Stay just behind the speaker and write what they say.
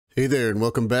Hey there, and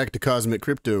welcome back to Cosmic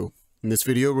Crypto. In this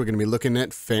video, we're going to be looking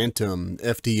at Fantom,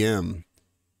 FTM.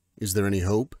 Is there any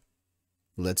hope?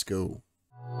 Let's go.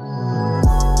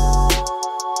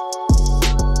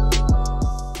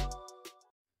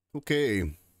 Okay, I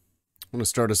want to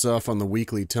start us off on the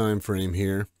weekly time frame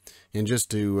here. And just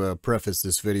to preface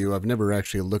this video, I've never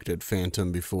actually looked at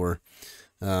Fantom before.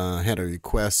 I had a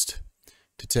request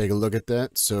to take a look at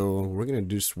that, so we're going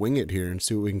to just wing it here and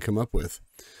see what we can come up with.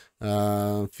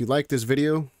 If you like this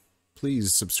video,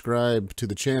 please subscribe to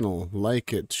the channel,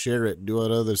 like it, share it, do all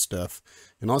that other stuff.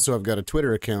 And also I've got a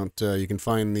Twitter account. You can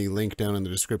find the link down in the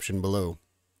description below.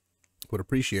 Would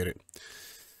appreciate it.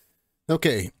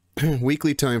 Okay,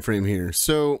 weekly time frame here.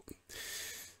 So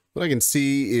what I can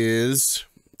see is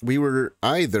we were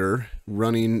either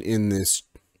running in this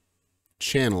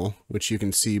channel, which you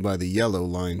can see by the yellow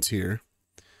lines here.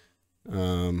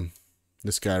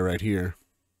 This guy right here.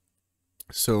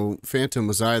 So Fantom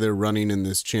was either running in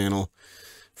this channel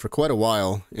for quite a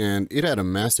while, and it had a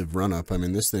massive run up. I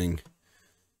mean, this thing,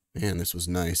 man, this was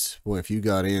nice. Boy, if you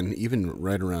got in, even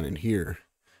right around in here,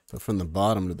 so from the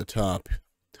bottom to the top,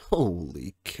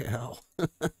 holy cow.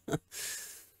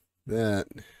 That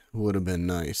would have been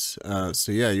nice.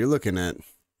 So yeah, you're looking at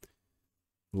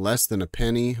less than a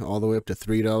penny, all the way up to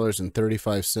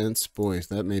 $3.35. Boy,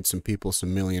 that made some people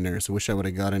some millionaires. I wish I would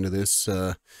have got into this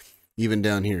even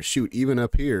down here. Shoot, even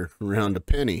up here, around a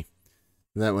penny.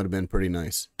 That would have been pretty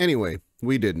nice. Anyway,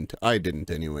 we didn't. I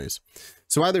didn't anyways.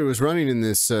 So either it was running in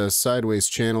this sideways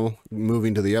channel,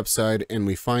 moving to the upside, and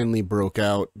we finally broke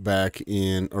out back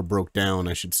in, or broke down,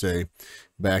 I should say,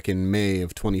 back in May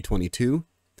of 2022,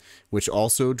 which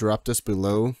also dropped us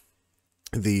below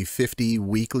the 50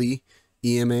 weekly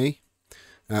EMA.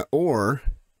 Or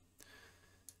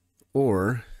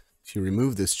if you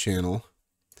remove this channel,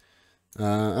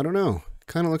 I don't know.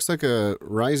 Kind of looks like a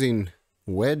rising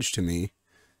wedge to me.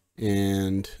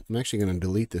 And I'm actually going to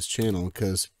delete this channel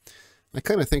because I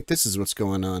kind of think this is what's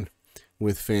going on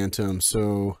with Fantom.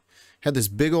 So had this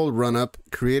big old run up,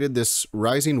 created this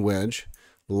rising wedge,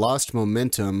 lost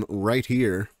momentum right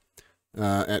here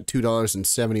at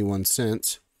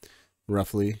 $2.71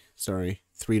 roughly. Sorry,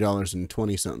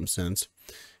 $3.20 something cents.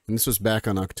 And this was back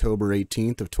on October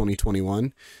 18th of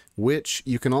 2021, which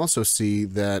you can also see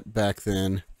that back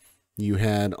then you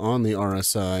had on the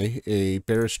RSI a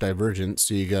bearish divergence.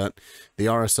 So you got the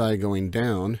RSI going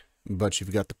down, but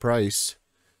you've got the price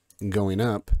going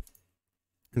up.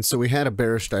 And so we had a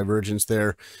bearish divergence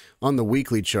there on the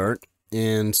weekly chart.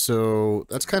 And so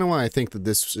that's kind of why I think that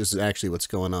this is actually what's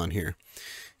going on here.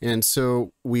 And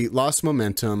so we lost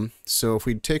momentum. So if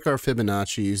we take our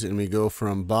Fibonacci's and we go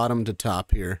from bottom to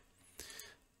top here,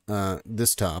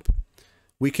 this top,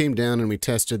 we came down and we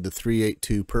tested the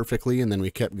 382 perfectly, and then we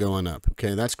kept going up.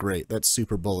 Okay, that's great. That's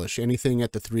super bullish. Anything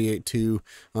at the 382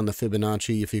 on the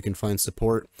Fibonacci, if you can find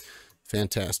support,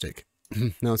 fantastic.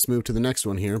 Now let's move to the next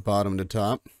one here, bottom to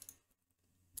top.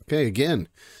 Okay, again,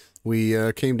 we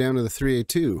came down to the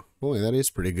 382. Boy, that is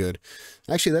pretty good.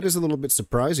 Actually, that is a little bit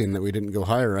surprising that we didn't go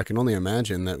higher. I can only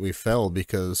imagine that we fell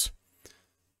because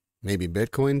maybe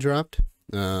Bitcoin dropped.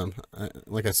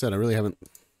 Like I said, I really haven't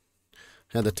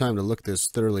had the time to look this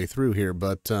thoroughly through here,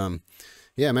 but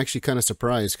yeah, I'm actually kind of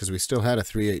surprised because we still had a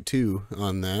 382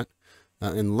 on that.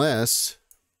 Unless,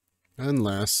 I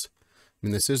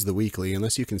mean, this is the weekly,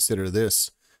 unless you consider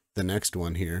this the next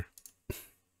one here.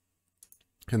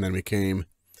 And then we came,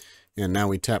 and now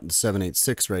we tapped the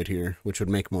 786 right here, which would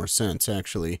make more sense,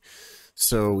 actually.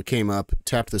 So we came up,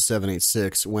 tapped the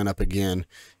 786, went up again.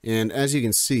 And as you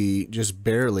can see, just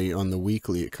barely on the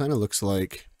weekly, it kind of looks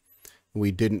like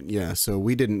we didn't, yeah, so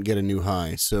we didn't get a new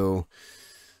high. So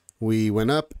we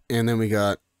went up, and then we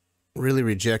got really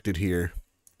rejected here.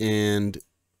 And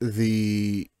I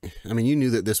mean, you knew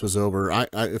that this was over.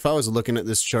 If I was looking at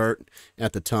this chart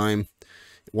at the time,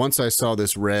 once I saw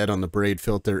this red on the braid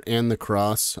filter and the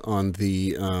cross on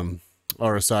the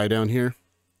RSI down here,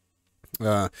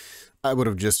 I would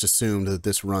have just assumed that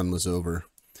this run was over.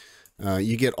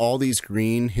 You get all these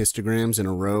green histograms in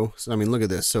a row. So, I mean, look at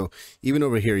this. So even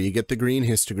over here, you get the green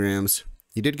histograms.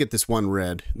 You did get this one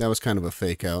red. That was kind of a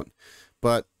fake out.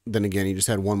 But then again, you just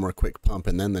had one more quick pump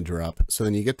and then the drop. So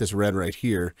then you get this red right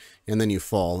here, and then you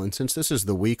fall. And since this is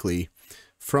the weekly,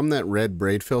 from that red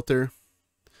braid filter,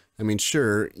 I mean,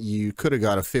 sure, you could have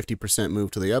got a 50% move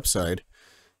to the upside,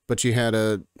 but you had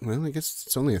a, well, I guess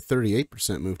it's only a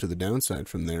 38% move to the downside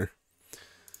from there.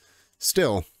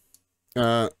 Still,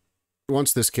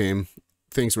 once this came,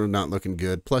 things were not looking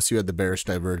good. Plus, you had the bearish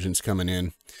divergence coming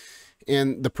in.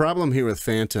 And the problem here with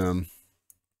Fantom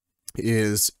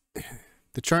is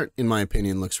the chart, in my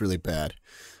opinion, looks really bad.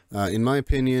 In my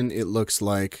opinion, it looks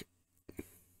like,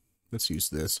 let's use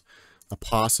this, a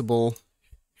possible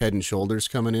head and shoulders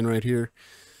coming in right here.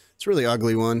 It's a really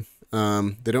ugly one.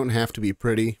 They don't have to be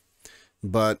pretty,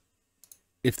 but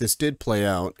if this did play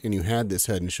out and you had this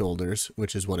head and shoulders,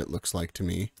 which is what it looks like to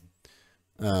me,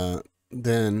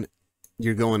 then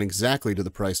you're going exactly to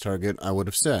the price target I would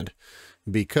have said.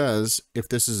 Because if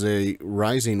this is a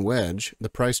rising wedge, the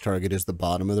price target is the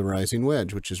bottom of the rising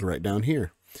wedge, which is right down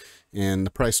here. And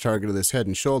the price target of this head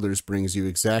and shoulders brings you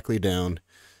exactly down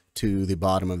to the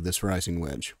bottom of this rising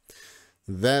wedge.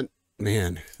 That,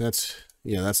 man, that's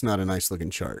not a nice looking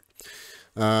chart.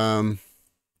 That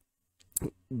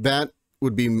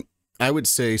would be, I would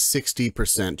say,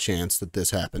 60% chance that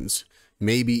this happens.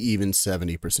 Maybe even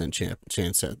 70%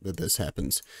 chance that this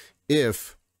happens.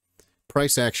 If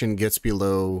price action gets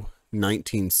below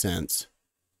 19 cents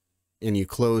and you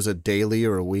close a daily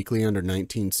or a weekly under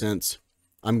 19 cents,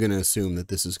 I'm going to assume that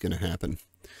this is going to happen.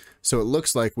 So it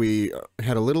looks like we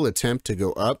had a little attempt to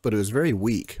go up, but it was very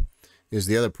weak is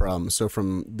the other problem. So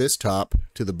from this top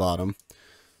to the bottom,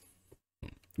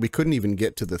 we couldn't even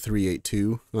get to the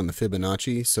 382 on the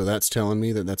Fibonacci. So that's telling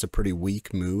me that that's a pretty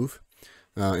weak move.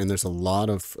 And there's a lot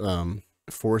of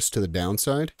force to the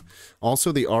downside.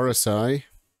 Also, the RSI,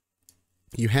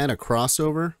 you had a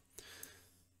crossover.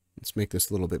 Let's make this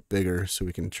a little bit bigger so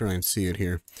we can try and see it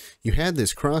here. You had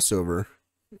this crossover,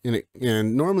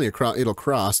 and normally it'll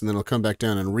cross, and then it'll come back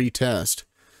down and retest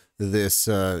this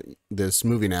this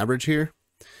moving average here.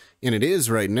 And it is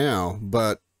right now,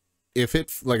 but if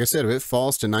it, like I said, if it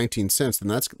falls to 19 cents, then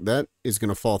that is going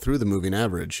to fall through the moving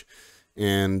average,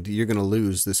 and you're going to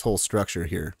lose this whole structure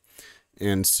here.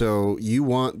 And so you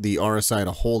want the RSI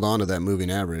to hold on to that moving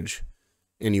average,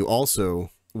 and you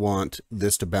also want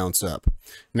this to bounce up.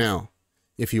 Now,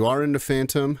 if you are into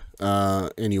Fantom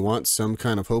and you want some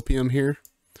kind of hopium here,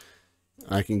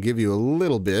 I can give you a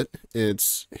little bit.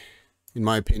 It's, in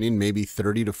my opinion, maybe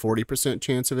 30 to 40%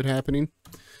 chance of it happening.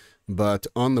 But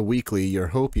on the weekly, your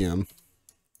hopium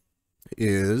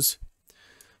is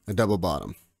a double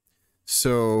bottom.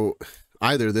 So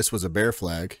either this was a bear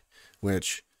flag,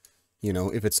 which, you know,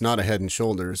 if it's not a head and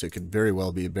shoulders, it could very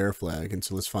well be a bear flag. And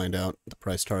so let's find out the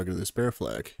price target of this bear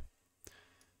flag,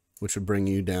 which would bring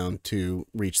you down to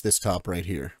reach this top right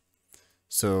here.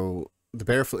 So the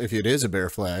bear, if it is a bear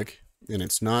flag and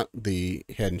it's not the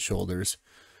head and shoulders,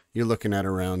 you're looking at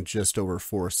around just over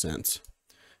 4 cents.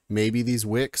 Maybe these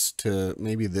wicks to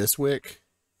maybe this wick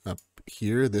up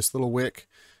here, this little wick,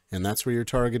 and that's where your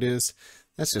target is.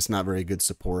 That's just not very good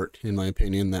support, in my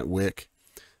opinion, that wick.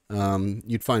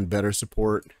 You'd find better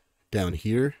support down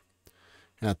here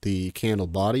at the candle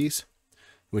bodies,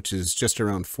 which is just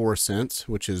around 4 cents,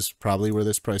 which is probably where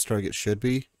this price target should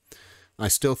be. I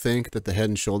still think that the head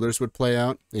and shoulders would play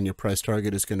out, and your price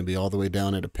target is going to be all the way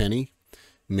down at a penny,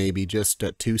 maybe just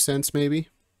at 2 cents, maybe.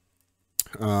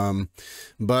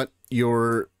 But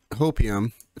your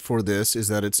hopium for this is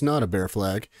that it's not a bear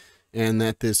flag, and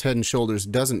that this head and shoulders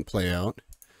doesn't play out,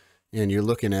 and you're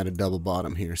looking at a double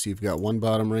bottom here. So you've got one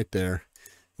bottom right there,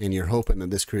 and you're hoping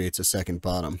that this creates a second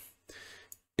bottom.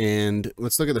 And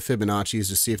let's look at the Fibonacci's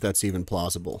to see if that's even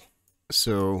plausible.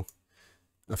 So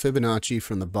a Fibonacci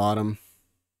from the bottom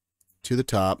to the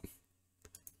top.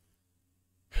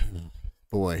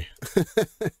 Boy.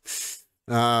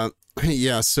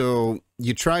 Yeah, so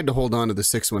you tried to hold on to the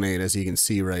 618, as you can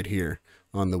see right here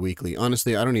on the weekly.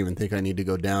 Honestly, I don't even think I need to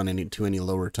go down to any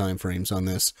lower time frames on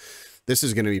this. This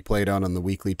is going to be played out on the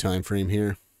weekly time frame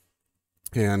here.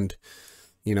 And,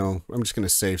 you know, I'm just going to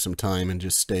save some time and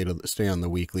just stay on the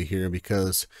weekly here,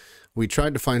 because we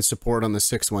tried to find support on the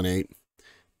 618,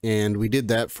 and we did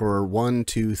that for 1,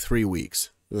 2, 3 weeks.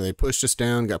 They pushed us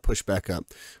down, got pushed back up.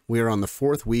 We are on the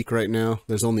 4th week right now.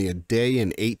 There's only a day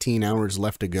and 18 hours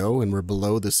left to go, and we're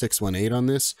below the 618 on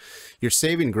this. Your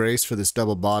saving grace for this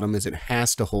double bottom is it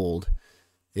has to hold.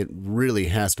 It really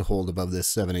has to hold above this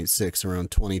 786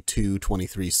 around 22,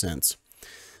 23 cents.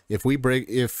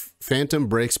 If Fantom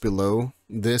breaks below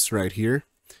this right here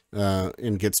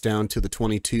and gets down to the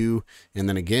 22, and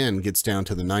then again gets down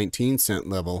to the 19 cent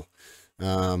level,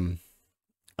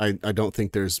 I don't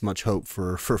think there's much hope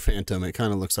for Fantom. It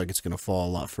kind of looks like it's going to fall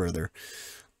a lot further.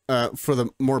 For the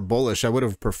more bullish, I would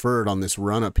have preferred on this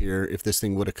run up here if this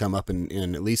thing would have come up and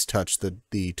at least touched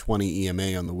the 20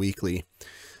 EMA on the weekly.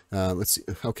 Let's see.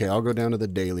 Okay, I'll go down to the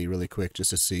daily really quick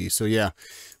just to see. So yeah,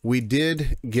 we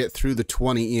did get through the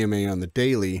 20 EMA on the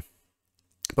daily,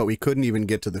 but we couldn't even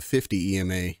get to the 50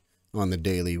 EMA on the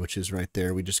daily, which is right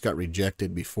there. We just got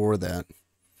rejected before that.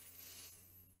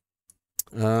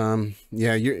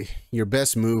 Yeah, your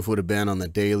best move would have been on the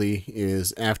daily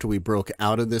is after we broke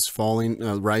out of this falling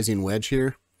rising wedge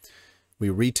here, We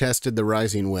retested the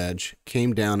rising wedge,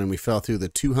 came down, and we fell through the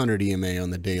 200 EMA on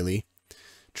the daily.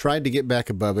 Tried to get back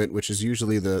above it, which is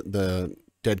usually the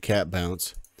dead cat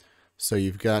bounce. So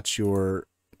you've got your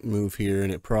move here,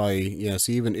 and it probably, yes,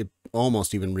 even it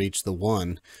almost even reached the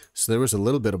 1. So there was a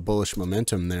little bit of bullish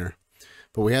momentum there.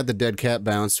 But we had the dead cat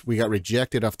bounce. We got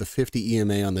rejected off the 50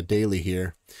 EMA on the daily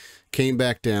here. Came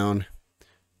back down.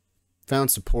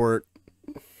 Found support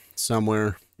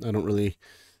somewhere.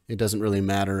 It doesn't really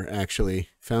matter, actually.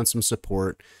 Found some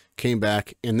support. Came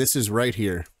back, and this is right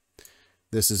here.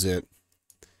 This is it.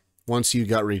 Once you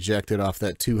got rejected off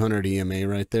that 200 EMA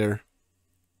right there,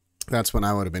 that's when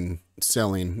I would have been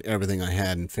selling everything I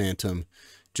had in Fantom,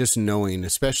 just knowing,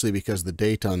 especially because the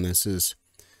date on this is,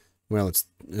 well, it's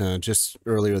just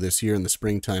earlier this year in the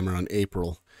springtime, around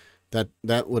April.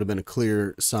 That would have been a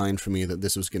clear sign for me that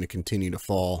this was going to continue to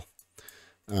fall.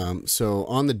 So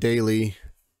on the daily,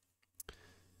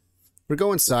 we're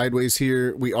going sideways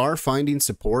here. We are finding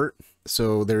support,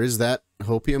 so there is that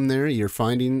hopium there. You're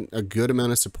finding a good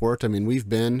amount of support. I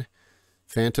mean,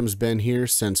 Fantom's been here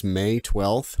since May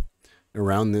 12th,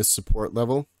 around this support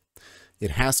level.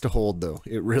 It has to hold, though.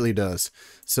 It really does.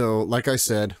 So, like I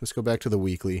said, let's go back to the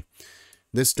weekly.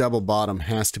 This double bottom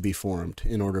has to be formed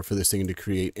in order for this thing to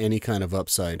create any kind of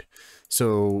upside.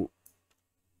 So,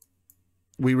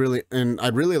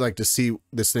 I'd really like to see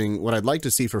this thing. What I'd like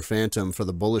to see for Fantom for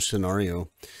the bullish scenario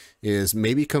is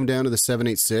maybe come down to the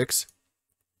 786,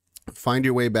 find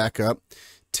your way back up,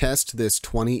 test this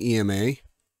 20 EMA,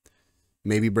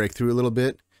 maybe break through a little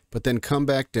bit, but then come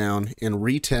back down and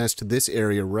retest this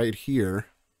area right here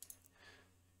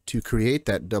to create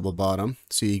that double bottom.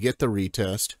 So you get the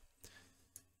retest,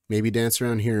 maybe dance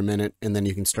around here a minute, and then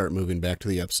you can start moving back to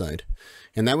the upside.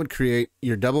 And that would create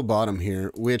your double bottom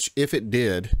here, which if it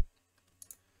did,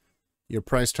 your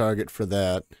price target for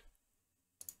that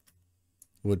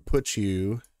would put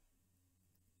you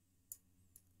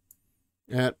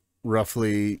at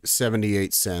roughly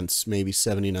 78 cents, maybe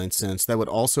 79 cents. That would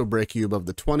also break you above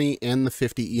the 20 and the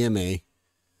 50 EMA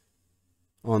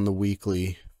on the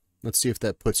weekly. Let's see if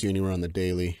that puts you anywhere on the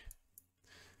daily.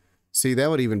 See, that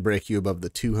would even break you above the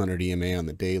 200 EMA on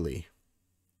the daily.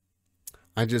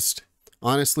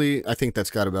 Honestly, I think that's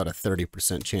got about a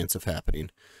 30% chance of happening.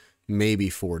 Maybe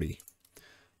 40.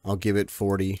 I'll give it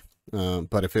 40.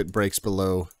 But if it breaks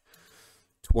below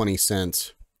 20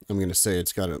 cents, I'm going to say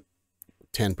it's got a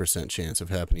 10% chance of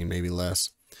happening, maybe less.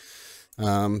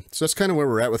 So that's kind of where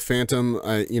we're at with Fantom.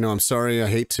 I'm sorry, I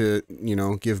hate to,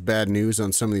 give bad news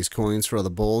on some of these coins for all the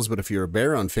bulls, but if you're a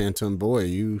bear on Fantom, boy,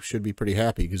 you should be pretty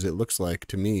happy, because it looks like,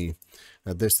 to me,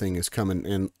 that this thing is coming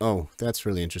in. Oh, that's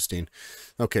really interesting.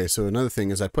 Okay, so another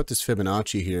thing is I put this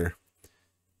Fibonacci here,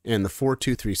 and the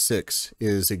 4236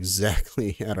 is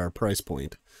exactly at our price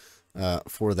point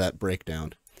for that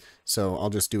breakdown. So I'll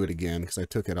just do it again, because I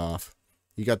took it off.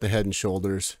 You got the head and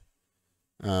shoulders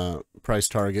price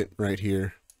target right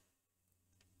here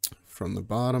from the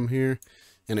bottom here,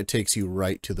 and it takes you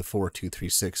right to the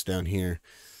 4236 down here.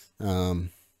 Boy.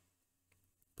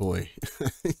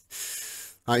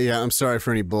 Yeah, I'm sorry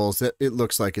for any bulls. It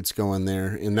looks like it's going there,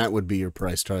 and that would be your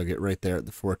price target right there at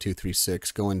the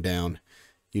 4236 going down.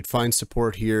 You'd find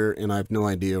support here, and I have no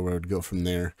idea where it would go from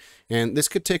there. And this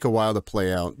could take a while to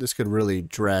play out. This could really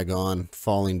drag on,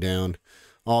 falling down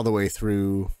all the way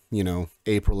through,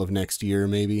 April of next year,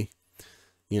 maybe.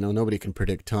 Nobody can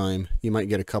predict time. You might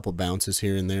get a couple bounces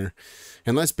here and there.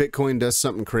 Unless Bitcoin does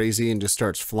something crazy and just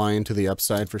starts flying to the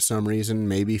upside for some reason,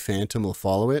 maybe Fantom will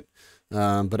follow it.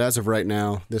 But as of right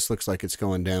now, this looks like it's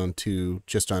going down to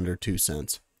just under 2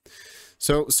 cents.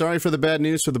 So, sorry for the bad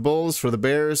news for the bulls. For the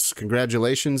bears,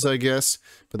 congratulations, I guess.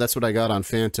 But that's what I got on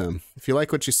Fantom. If you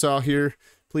like what you saw here,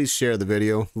 please share the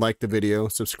video, like the video,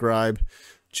 subscribe.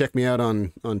 Check me out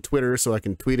on Twitter so I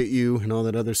can tweet at you and all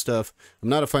that other stuff. I'm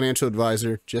not a financial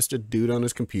advisor, just a dude on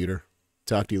his computer.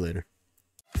 Talk to you later.